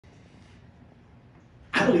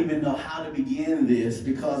don't even know how to begin this,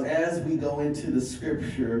 because as we go into the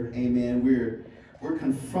scripture, amen, we're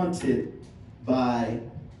confronted by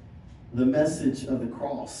the message of the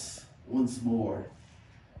cross once more.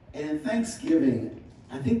 And in Thanksgiving,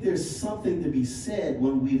 I think there's something to be said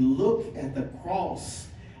when we look at the cross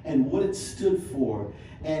and what it stood for,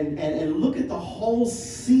 and look at the whole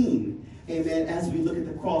scene, amen, as we look at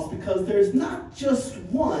the cross, because there's not just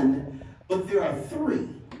one, but there are three.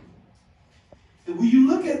 And when you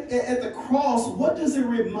look at the cross, what does it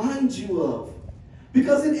remind you of?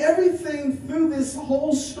 Because in everything through this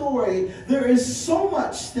whole story, there is so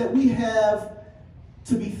much that we have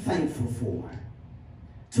to be thankful for,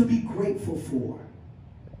 to be grateful for.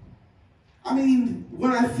 I mean,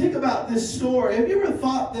 when I think about this story, have you ever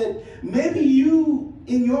thought that maybe you,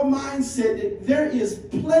 in your mindset, that there is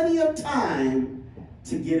plenty of time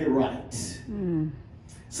to get it right?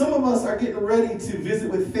 Some of us are getting ready to visit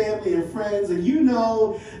with family and friends, and you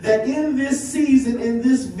know that in this season, in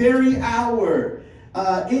this very hour,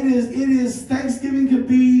 it is Thanksgiving can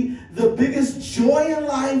be the biggest joy in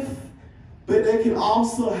life, but they can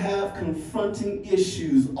also have confronting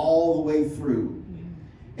issues all the way through.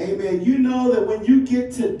 Amen. You know that when you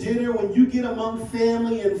get to dinner, when you get among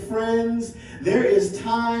family and friends, there is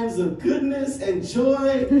times of goodness and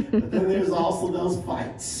joy, but then there's also those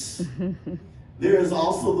fights. There is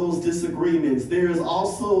also those disagreements. There is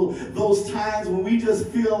also those times when we just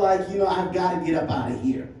feel like, I've got to get up out of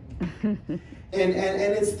here. And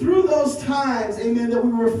it's through those times, amen, that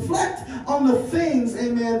we reflect on the things,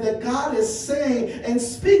 amen, that God is saying and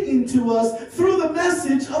speaking to us through the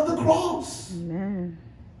message of the cross. Amen.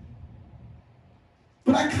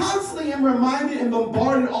 But I constantly am reminded and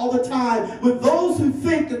bombarded all the time with those who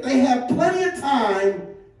think that they have plenty of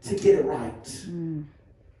time to get it right.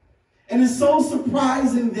 And it's so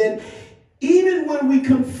surprising that even when we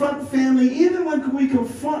confront family, even when we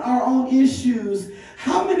confront our own issues,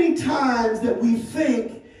 how many times that we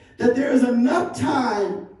think that there is enough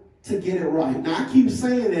time to get it right. Now, I keep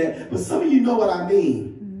saying that, but some of you know what I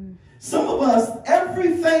mean. Some of us,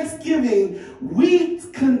 every Thanksgiving, we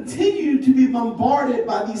continue to be bombarded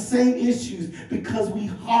by these same issues because we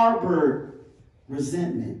harbor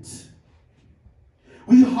resentment.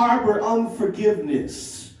 We harbor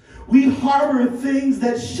unforgiveness. We harbor things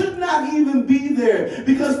that should not even be there.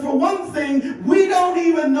 Because for one thing, we don't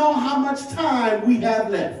even know how much time we have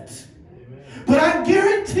left. Amen. But I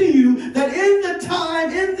guarantee you that in the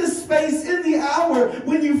time, in the space, in the hour,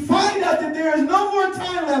 when you find out that there is no more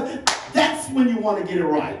time left, that's when you want to get it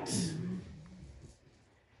right.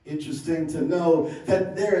 Interesting to know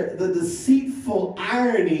that the deceitful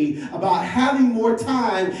irony about having more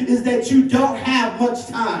time is that you don't have much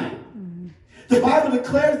time. The Bible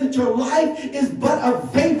declares that your life is but a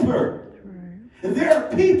vapor. And there are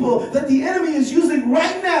people that the enemy is using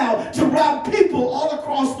right now to rob people all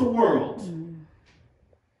across the world.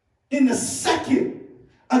 In the second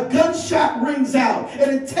a gunshot rings out and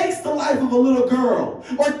it takes the life of a little girl,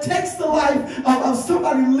 or it takes the life of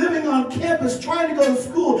somebody living on campus trying to go to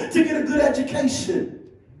school to get a good education,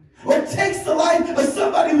 or it takes the life of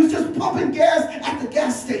somebody who's just pumping gas at the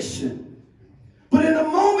gas station. But in a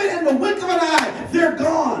moment, in the wink of an eye, they're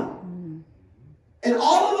gone. And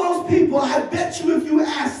all of those people, I bet you if you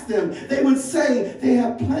ask them, they would say they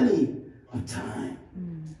have plenty of time.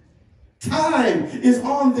 Time is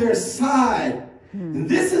on their side. And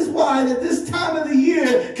this is why that this time of the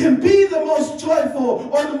year can be the most joyful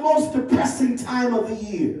or the most depressing time of the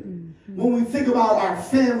year. When we think about our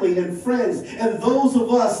family and friends and those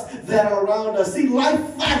of us that are around us. See,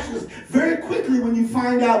 life flashes very quickly when you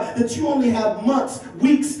find out that you only have months,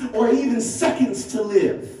 weeks, or even seconds to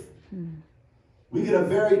live. We get a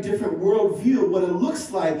very different worldview of what it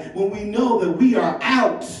looks like when we know that we are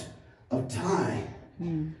out of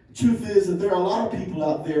time. Truth is that there are a lot of people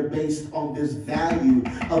out there based on this value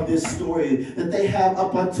of this story that they have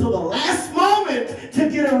up until the last moment to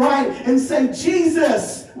get it right and say,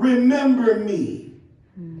 Jesus, remember me.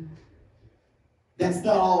 That's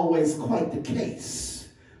not always quite the case.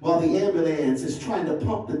 While the ambulance is trying to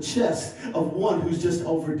pump the chest of one who's just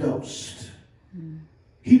overdosed.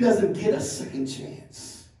 He doesn't get a second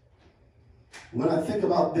chance. When I think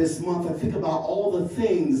about this month, I think about all the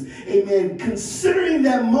things, amen, considering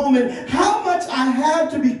that moment, how much I have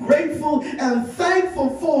to be grateful and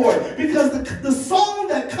thankful for, because the song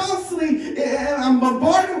that constantly I'm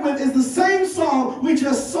bombarded with is the same song we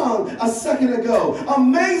just sung a second ago.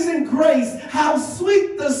 Amazing grace, how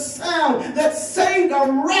sweet the sound that saved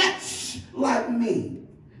a wretch like me.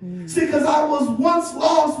 See, because I was once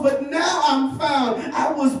lost, but now I'm found.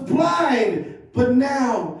 I was blind, but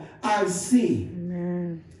now I see.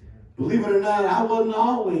 Believe it or not, I wasn't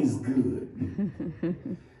always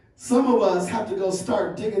good. Some of us have to go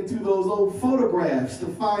start digging through those old photographs to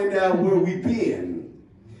find out where we've been.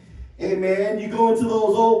 Amen. You go into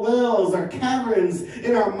those old wells or caverns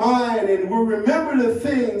in our mind, and we remember the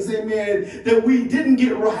things, amen, that we didn't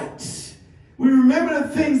get right. We remember the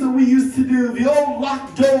things that we used to do, the old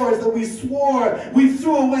locked doors that we swore we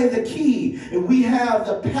threw away the key. And we have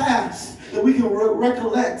the past that we can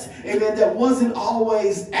recollect, amen, that wasn't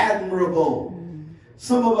always admirable.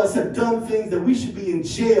 Some of us have done things that we should be in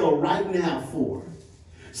jail right now for.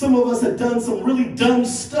 Some of us have done some really dumb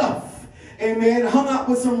stuff, amen, hung out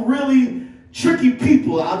with some really tricky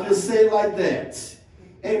people, I'll just say it like that.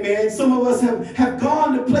 Amen. Some of us have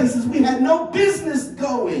gone to places we had no business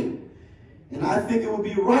going. And I think it would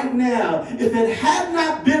be right now, if it had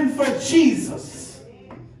not been for Jesus,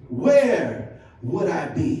 where would I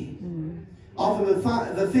be? Often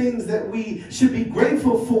the things that we should be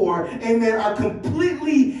grateful for, amen, are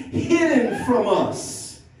completely hidden from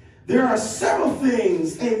us. There are several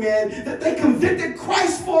things, amen, that they convicted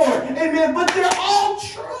Christ for, amen, but they're all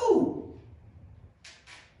true.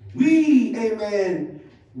 Amen,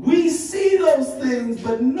 we see those things,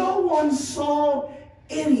 but no one saw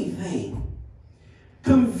anything.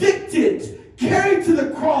 Convicted, carried to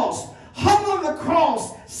the cross, hung on the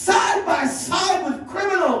cross, side by side with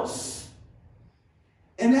criminals.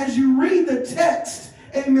 And as you read the text,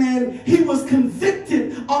 amen, he was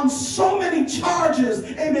convicted on so many charges,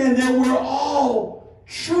 amen, that were all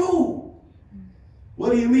true.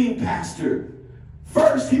 What do you mean, Pastor?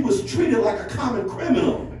 First, he was treated like a common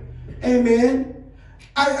criminal. Amen.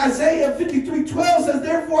 Isaiah 53:12 says,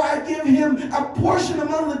 therefore I give him a portion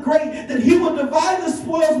among the great, that he will divide the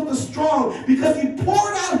spoils with the strong, because he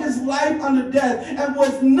poured out his life unto death and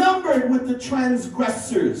was numbered with the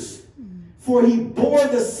transgressors. For he bore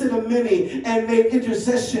the sin of many and made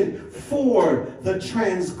intercession for the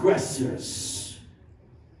transgressors.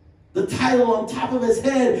 The title on top of his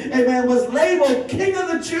head, amen, was labeled King of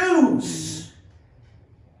the Jews.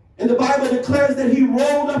 And the Bible declares that he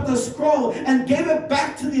rolled up the scroll and gave it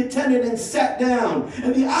back to the attendant and sat down.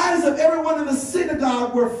 And the eyes of everyone in the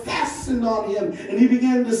synagogue were fastened on him. And he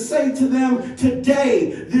began to say to them,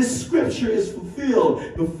 today this scripture is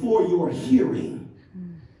fulfilled before your hearing.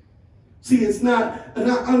 See, it's not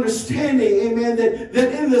understanding, amen, that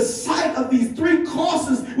in the sight of these three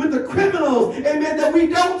crosses with the criminals, amen, that we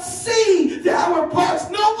don't see the outward parts.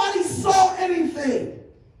 Nobody saw anything.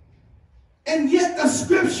 And yet the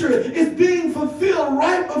scripture is being fulfilled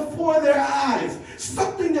right before their eyes.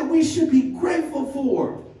 Something that we should be grateful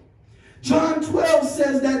for. John 12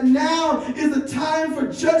 says that now is the time for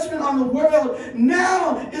judgment on the world.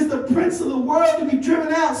 Now is the prince of the world to be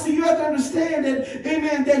driven out. So you have to understand that,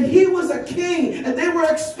 amen, that he was a king and they were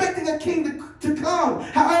expecting a king to come.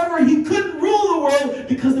 However, he couldn't rule the world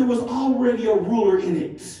because there was already a ruler in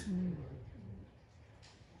it.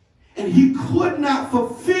 And he could not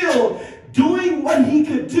fulfill doing what he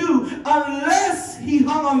could do unless he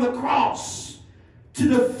hung on the cross to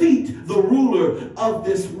defeat the ruler of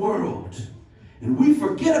this world. And we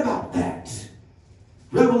forget about that.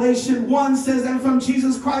 Revelation 1 says, and from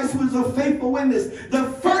Jesus Christ, who is a faithful witness,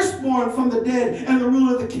 the firstborn from the dead and the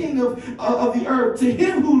ruler of the king of the earth, to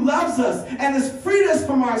him who loves us and has freed us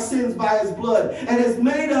from our sins by his blood and has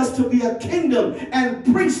made us to be a kingdom and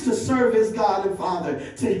priests to serve his God and Father.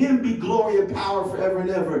 To him be glory and power forever and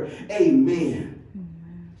ever. Amen.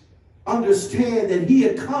 Understand that he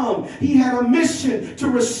had come. He had a mission to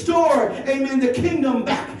restore, amen, the kingdom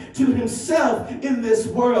back to himself in this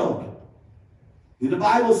world. The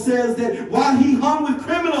Bible says that while he hung with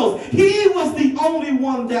criminals, he was the only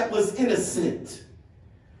one that was innocent.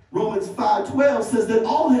 Romans 5:12 says that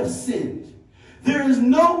all have sinned. There is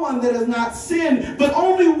no one that has not sinned, but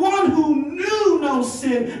only one who knew no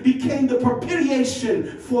sin became the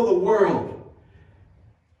propitiation for the world.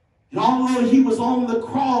 And although he was on the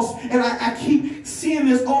cross, and I keep seeing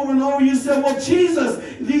this over and over, you said, well, Jesus,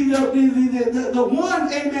 the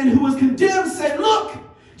one, amen, who was condemned said, look,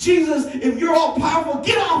 Jesus, if you're all powerful,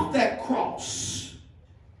 get off that cross.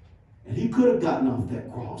 And he could have gotten off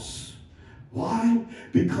that cross. Why?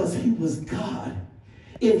 Because he was God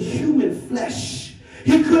in human flesh.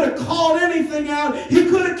 He could have called anything out. He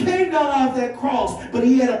could have came down off that cross, but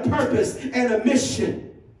he had a purpose and a mission.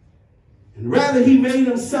 And rather, he made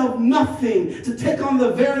himself nothing to take on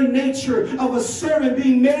the very nature of a servant,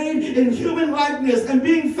 being made in human likeness and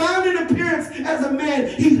being found in appearance as a man.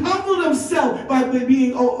 He humbled himself by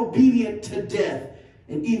being obedient to death,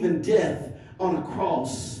 and even death on a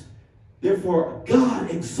cross. Therefore,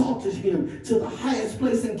 God exalted him to the highest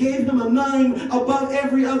place and gave him a name above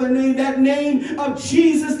every other name. That name of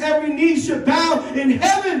Jesus, every knee should bow in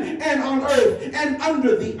heaven and on earth and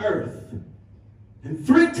under the earth. And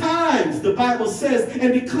 3 times the Bible says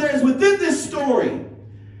and declares within this story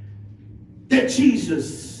that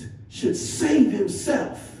Jesus should save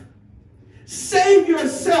himself. Save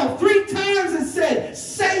yourself. 3 times it said,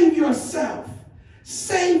 save yourself.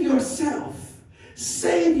 Save yourself.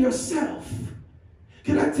 Save yourself.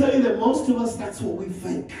 Can I tell you that most of us, that's what we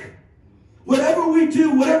think. Whatever we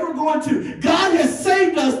do, whatever we're going to, God has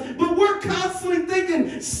saved us, but we're constantly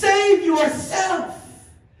thinking, save yourself.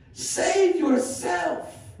 Save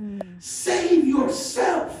yourself. Save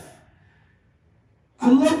yourself.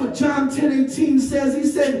 I love what John 10:18 says. He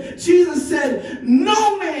said, Jesus said,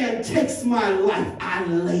 no man takes my life. I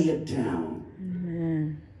lay it down.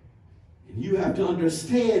 You have to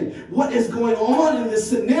understand what is going on in this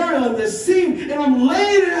scenario, in this scene. And I'm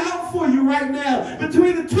laying it out for you right now.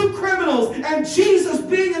 Between the 2 criminals and Jesus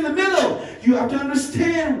being in the middle, you have to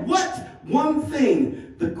understand one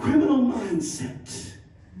thing, the criminal mindset.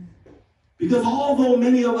 Because although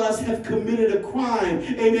many of us have committed a crime,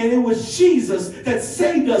 amen, it was Jesus that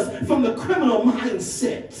saved us from the criminal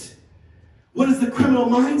mindset. What is the criminal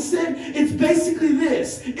mindset? It's basically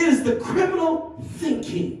this. It is the criminal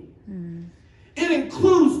thinking. It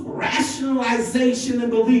includes rationalization and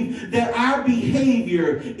belief that our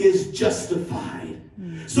behavior is justified.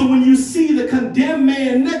 So when you see the condemned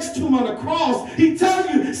man next to him on the cross, he tells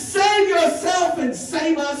you, save yourself and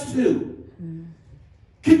save us too.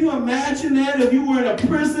 Can you imagine that if you were in a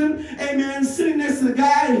prison, amen, sitting next to the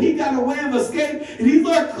guy and he got a way of escape and he's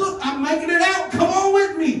like, look, I'm making it out. Come on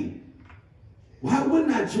with me. Why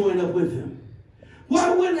wouldn't I join up with him?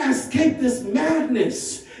 Why wouldn't I escape this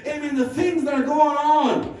madness? Amen, the things that are going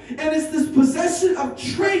on. And it's this possession of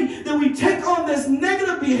trait that we take on this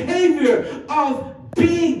negative behavior of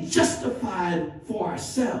being justified for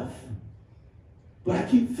ourselves. But I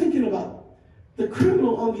keep thinking about the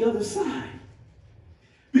criminal on the other side.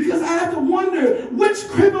 Because I have to wonder, which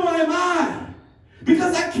criminal am I?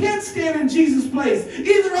 Because I can't stand in Jesus' place.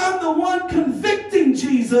 Either I'm the one convicting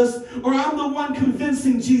Jesus or I'm the one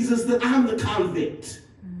convincing Jesus that I'm the convict.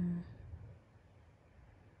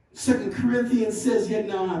 2 Corinthians says, yet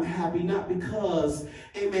now I'm happy, not because,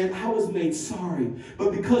 amen, I was made sorry,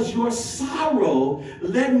 but because your sorrow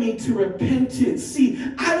led me to repentance. See,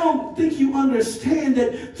 I don't think you understand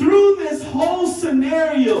that through this whole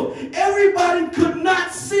scenario, everybody could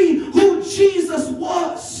not see who Jesus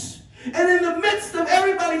was. And in the midst of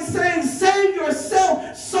everybody saying, save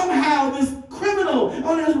yourself, somehow this criminal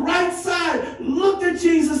on his right side looked at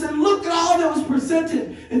Jesus and looked at all that was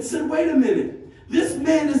presented and said, wait a minute. This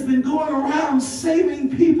man has been going around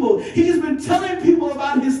saving people. He's been telling people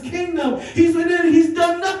about his kingdom. He's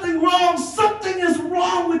done nothing wrong. Something is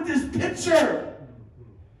wrong with this picture.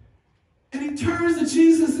 And he turns to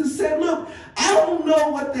Jesus and said, look, I don't know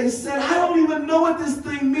what they said. I don't even know what this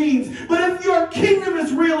thing means. But if your kingdom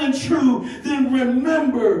is real and true, then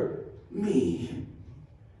remember me.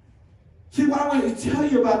 See, what I want to tell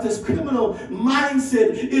you about this criminal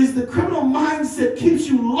mindset is the criminal mindset keeps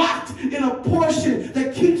you locked in a portion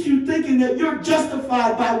that keeps you thinking that you're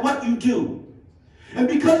justified by what you do. And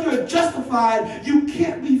because you're justified, you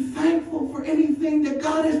can't be thankful for anything that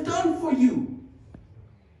God has done for you.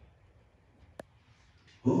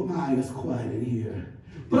 Oh my, it's quiet in here.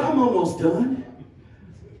 But I'm almost done.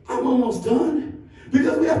 I'm almost done.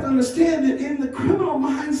 Because we have to understand that in the criminal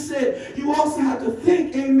mindset, you also have to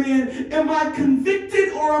think, amen, am I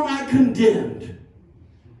convicted or am I condemned?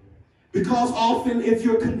 Because often if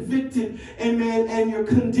you're convicted, amen, and you're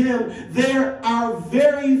condemned, there's a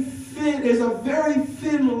very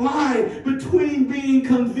thin line between being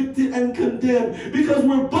convicted and condemned. Because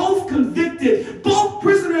we're both convicted. Both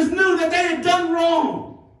prisoners knew that they had done wrong.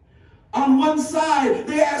 On one side,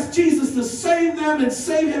 they asked Jesus to save them and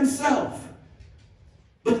save himself.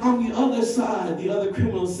 But on the other side, the other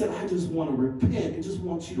criminal said, I just want to repent. I just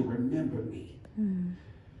want you to remember me.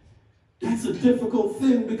 That's a difficult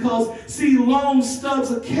thing because, see, Long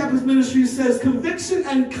Stubbs of Campus Ministry says conviction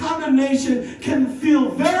and condemnation can feel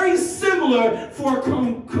very similar for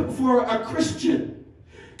a Christian.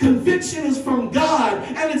 Conviction is from God,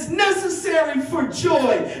 and it's necessary for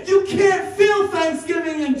joy. You can't feel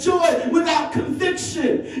thanksgiving and joy without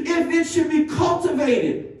conviction if it should be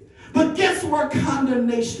cultivated. But guess where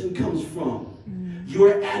condemnation comes from?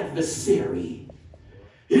 Your adversary.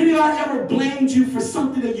 Anybody ever blamed you for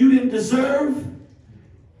something that you didn't deserve?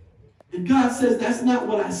 And God says, that's not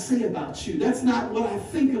what I say about you. That's not what I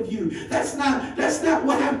think of you. That's not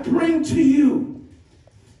what I bring to you.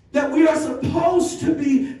 that we are supposed to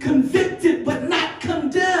be convicted but not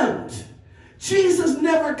condemned. Jesus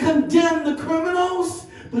never condemned the criminals,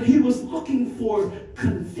 but he was looking for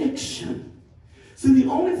conviction. So the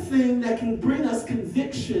only thing that can bring us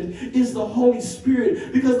conviction is the Holy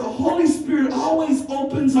Spirit, because the Holy Spirit always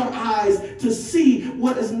opens our eyes to see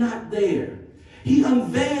what is not there. He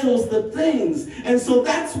unveils the things. And so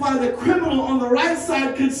that's why the criminal on the right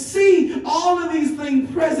side could see all of these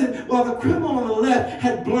things present, while the criminal on the left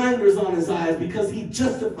had blinders on his eyes because he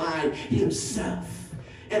justified himself.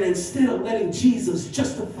 And instead of letting Jesus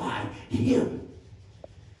justify him.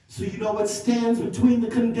 So you know what stands between the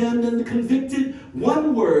condemned and the convicted?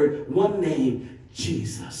 One word, one name,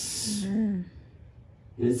 Jesus. And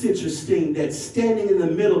it's interesting that standing in the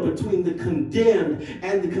middle between the condemned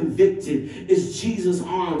and the convicted is Jesus'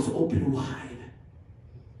 arms open wide.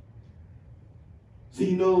 So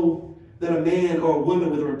you know that a man or a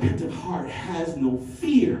woman with a repentant heart has no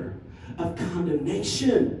fear of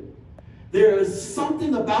condemnation. There is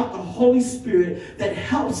something about the Holy Spirit that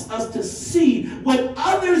helps us to see what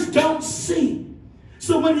others don't see.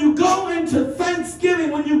 So when you go into Thanksgiving,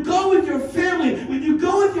 when you go with your family, when you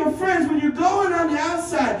go with your friends, when you're going on the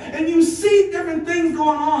outside and you see different things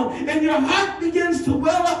going on and your heart begins to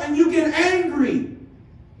well up and you get angry,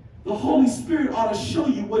 the Holy Spirit ought to show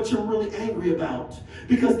you what you're really angry about,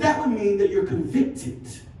 because that would mean that you're convicted.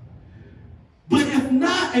 But if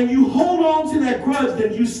not, and you hold on to that grudge,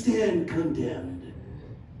 then you stand condemned.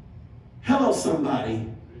 Hello, somebody.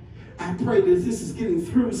 I pray that this is getting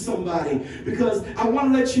through somebody, because I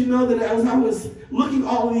want to let you know that as I was looking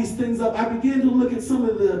all of these things up, I began to look at some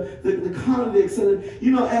of the convicts. And,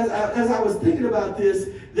 you know, as I was thinking about this,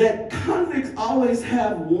 that convicts always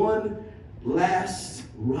have one last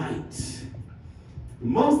right.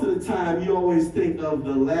 Most of the time, you always think of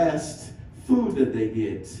the last food that they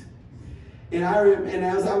get. And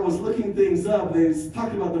as I was looking things up, they was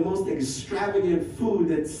talking about the most extravagant food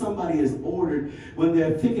that somebody has ordered when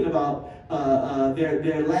they're thinking about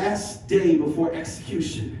their last day before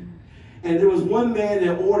execution. And there was one man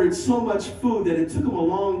that ordered so much food that it took him a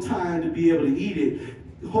long time to be able to eat it,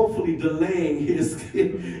 hopefully delaying his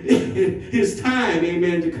time,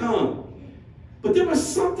 amen, to come. But there was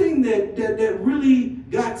something that really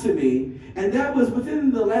got to me, and that was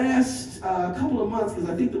within the last couple of months, because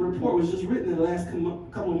I think the report was just written in the last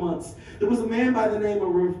couple of months. There was a man by the name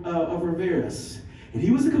of Rivera, and he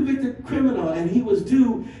was a convicted criminal, and he was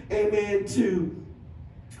due, amen,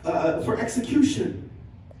 for execution.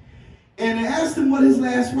 And I asked him what his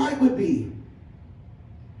last right would be.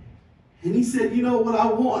 And he said, you know what I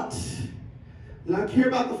want? And I care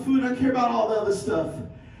about the food, I care about all the other stuff.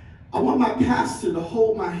 I want my pastor to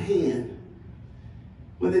hold my hand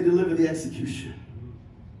when they deliver the execution.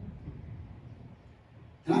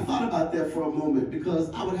 And I thought about that for a moment, because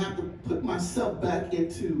I would have to put myself back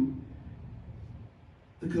into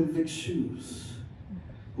the convict's shoes,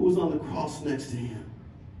 who was on the cross next to him.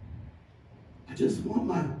 I just want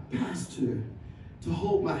my pastor to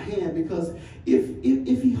hold my hand, because if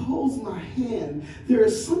he holds my hand, there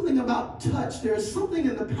is something about touch. There is something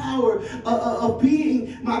in the power of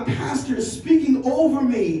being my pastor speaking over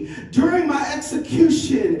me during my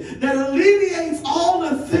execution that alleviates all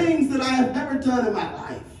the things that I have ever done in my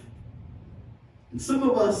life. And some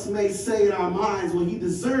of us may say in our minds, well, he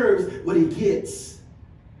deserves what he gets.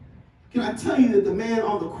 Can I tell you that the man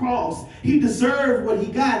on the cross, he deserved what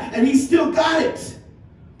he got, and he still got it.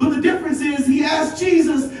 But the difference is he asked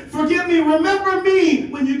Jesus, forgive me, remember me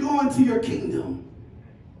when you go into your kingdom.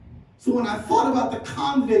 So when I thought about the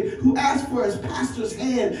convict who asked for his pastor's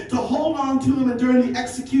hand to hold on to him during the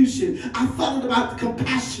execution, I thought about the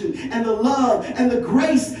compassion and the love and the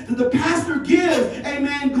grace that the pastor gives,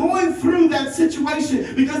 amen, going through that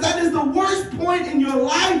situation. Because that is the worst point in your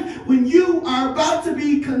life, when you are about to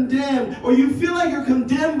be condemned, or you feel like you're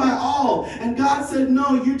condemned by all. And God said,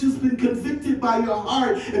 no, you've just been convicted by your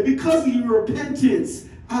heart. And because of your repentance,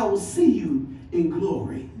 I will see you in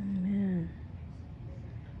glory.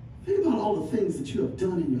 Think about all the things that you have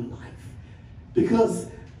done in your life.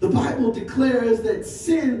 Because the Bible declares that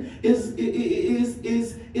sin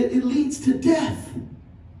it leads to death.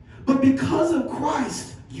 But because of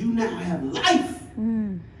Christ, you now have life.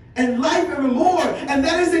 And life evermore. And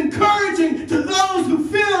that is encouraging to those who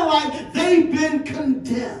feel like they've been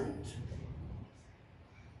condemned.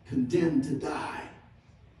 Condemned to die.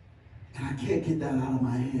 And I can't get that out of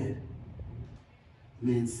my head.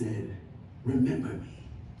 The man said, remember me.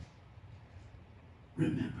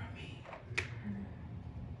 Remember me.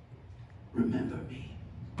 Remember me.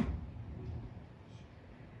 The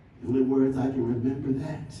only words I can remember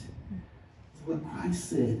that is what Christ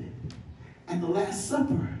said at the Last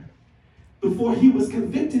Supper. before he was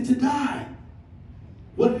convicted to die.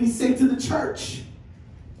 What did he say to the church?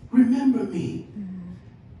 Remember me.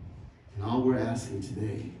 And all we're asking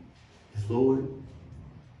today is, Lord,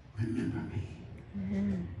 remember me.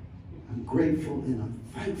 I'm grateful and I'm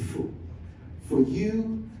thankful for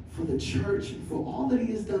you, for the church, and for all that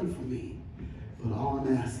he has done for me. But all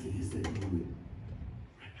I'm asking is that you would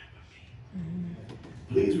remember me.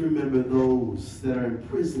 Please remember those that are in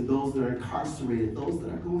prison, those that are incarcerated, those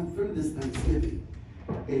that are going through this Thanksgiving.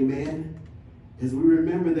 Amen. As we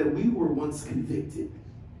remember that we were once convicted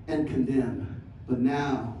and condemned, but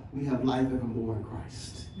now we have life evermore in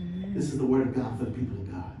Christ. This is the word of God for the people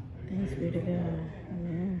of God. Thanks be to God.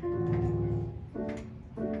 Amen.